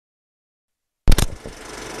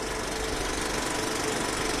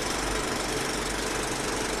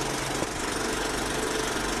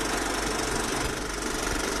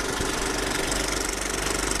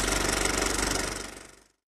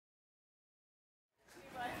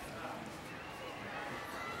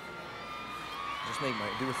make my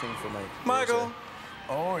do a thing for my Michael.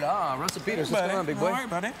 Hola, Russell Peters. What's going on, big boy? All right,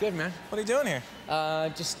 buddy. Good, man. What are you doing here?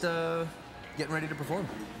 Just getting ready to perform.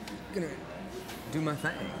 Gonna do my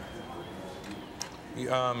thing.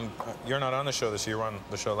 You're not on the show this year. You were on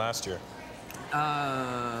the show last year.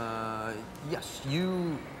 Yes,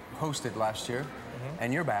 you hosted last year,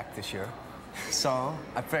 and you're back this year. So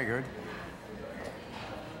I figured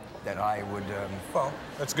that I would. Well,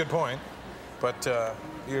 that's a good point, but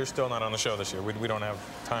you're still not on the show this year. We don't have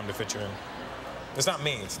time to fit you in. It's not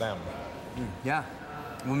me, it's them. Yeah.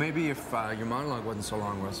 Well, maybe if your monologue wasn't so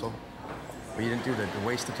long, Russell, or you didn't do the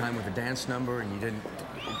waste of time with the dance number, and you didn't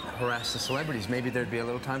harass the celebrities, maybe there'd be a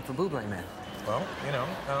little time for Buble, man. Well, you know,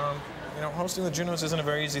 hosting the Junos isn't a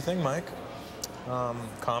very easy thing, Mike.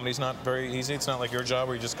 Comedy's not very easy. It's not like your job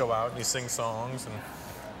where you just go out and you sing songs, and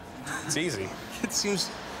it's easy. It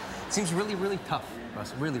seems really, really tough,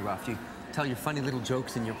 Russell. Really rough. You tell your funny little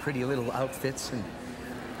jokes in your pretty little outfits, and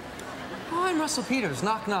oh, I'm Russell Peters.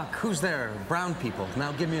 Knock, knock. Who's there? Brown people.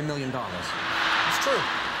 Now give me $1 million. It's true.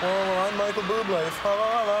 Oh, I'm Michael Bublé.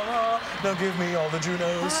 Now give me all the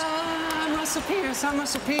Junos. I'm Russell Peters. I'm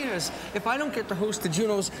Russell Peters. If I don't get to host the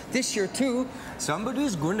Junos this year, too,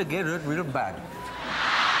 somebody's going to get it real bad.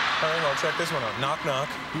 All right, well, check this one out. Knock, knock.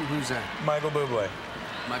 Who's that? Michael Bublé.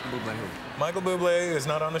 Michael Bublé who? Michael Bublé is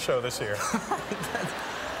not on the show this year.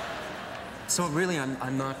 So really,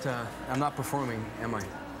 I'm not performing, am I?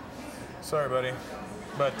 Sorry, buddy.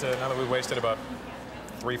 But now that we've wasted about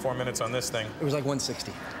 3-4 minutes on this thing. It was like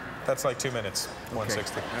 160. That's like 2 minutes,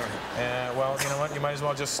 160. Okay. All right. Well, you know what? You might as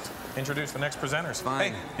well just introduce the next presenters.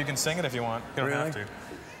 Fine. Hey, you can sing it if you want. You don't have to.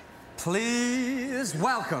 Please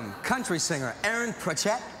welcome country singer Aaron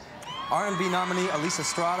Pratchett, R&B nominee Elisa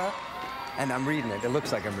Estrada, and I'm reading it. It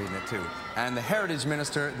looks like I'm reading it, too. And the Heritage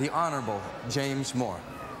Minister, the Honorable James Moore.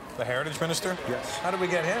 The Heritage Minister? Yes. How did we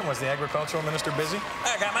get him? Was the Agricultural Minister busy?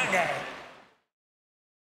 I got my guy.